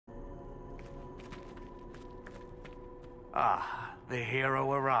Ah, the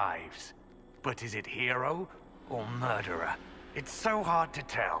hero arrives. But is it hero or murderer? It's so hard to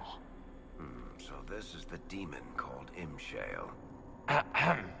tell. So this is the demon called Imshael.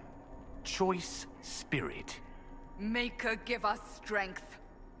 Ahem. Choice spirit. Make her give us strength.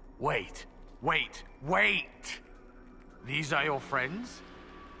 Wait, wait, wait! These are your friends?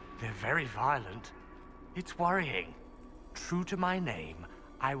 They're very violent. It's worrying. True to my name,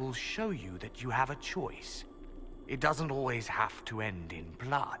 I will show you that you have a choice. It doesn't always have to end in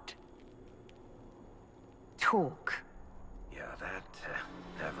blood. Talk. Yeah, that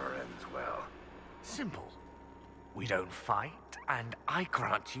never ends well. Simple. We don't fight, and I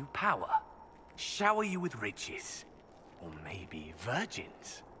grant you power. Shower you with riches. Or maybe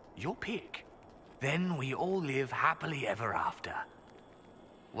virgins. Your pick. Then we all live happily ever after.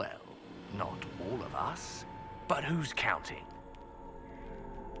 Well, not all of us. But who's counting?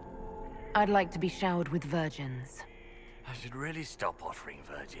 I'd like to be showered with virgins. I should really stop offering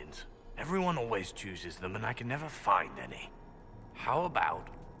virgins. Everyone always chooses them, and I can never find any. How about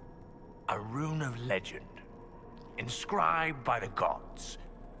a rune of legend? Inscribed by the gods.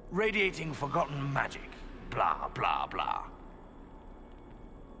 Radiating forgotten magic. Blah, blah, blah.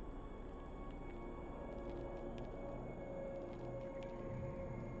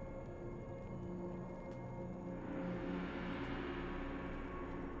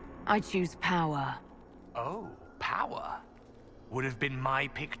 I choose power. Oh, power. Would have been my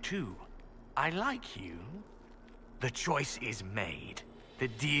pick too. I like you. The choice is made. The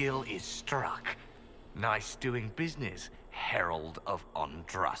deal is struck. Nice doing business, Herald of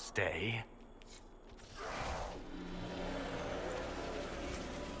Andraste.